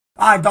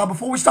Alright, dog,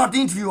 before we start the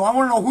interview, I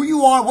want to know who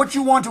you are, what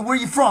you want, and where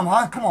you from,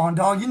 huh? Come on,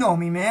 dog, you know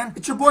me, man.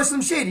 It's your boy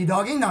Slim Shady,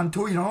 dog. Ain't nothing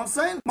to it, you know what I'm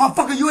saying?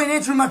 Motherfucker, you ain't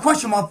answering my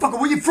question, motherfucker.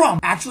 Where you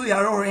from? Actually,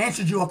 I already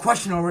answered you a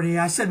question already.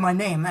 I said my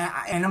name,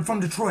 and I'm from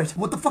Detroit.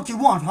 What the fuck you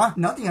want, huh?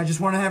 Nothing, I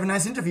just want to have a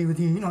nice interview with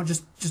you, you know,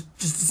 just...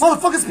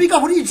 Motherfucker, speak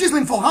up, what are you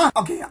jizzling for, huh?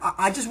 Okay,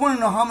 I just want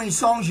to know how many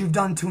songs you've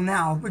done to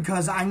now,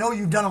 because I know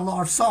you've done a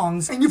lot of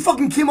songs, and you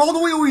fucking came all the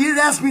way over here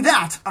to ask me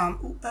that.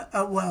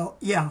 Well,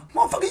 yeah.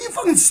 Motherfucker, you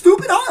fucking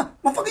stupid, huh?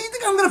 Motherfucker, you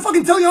think I'm gonna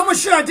fucking tell you how much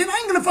shit I did? I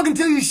ain't gonna fucking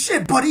tell you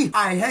shit, buddy.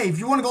 Hey, if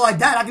you wanna go like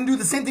that, I can do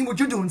the same thing what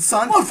you're doing,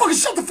 son. Motherfucker,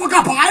 shut the fuck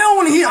up, I don't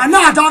wanna hear.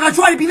 Nah, dog, I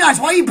try to be nice.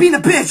 Why you being a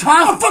bitch,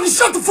 huh? Motherfucker,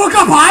 shut the fuck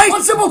up,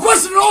 One simple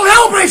question and all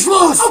hell breaks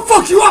loose. I'll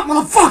fuck you up,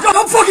 motherfucker.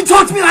 Don't fucking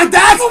talk to me like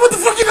that. Well, what the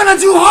fuck you gonna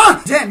do, huh?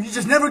 Damn, you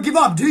just never give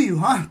up, do you,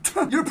 huh?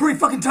 You're pretty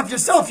fucking tough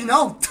yourself, you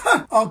know?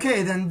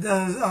 Okay, then,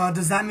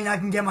 does that mean I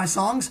can get my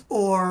songs?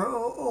 Or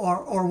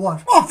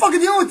what? Oh,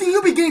 fucking the only thing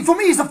you'll be getting from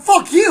me is a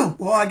fuck you.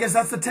 Well, I guess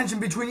that's the tension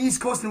between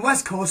East Coast and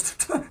West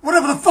Coast.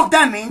 Whatever the fuck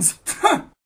that means.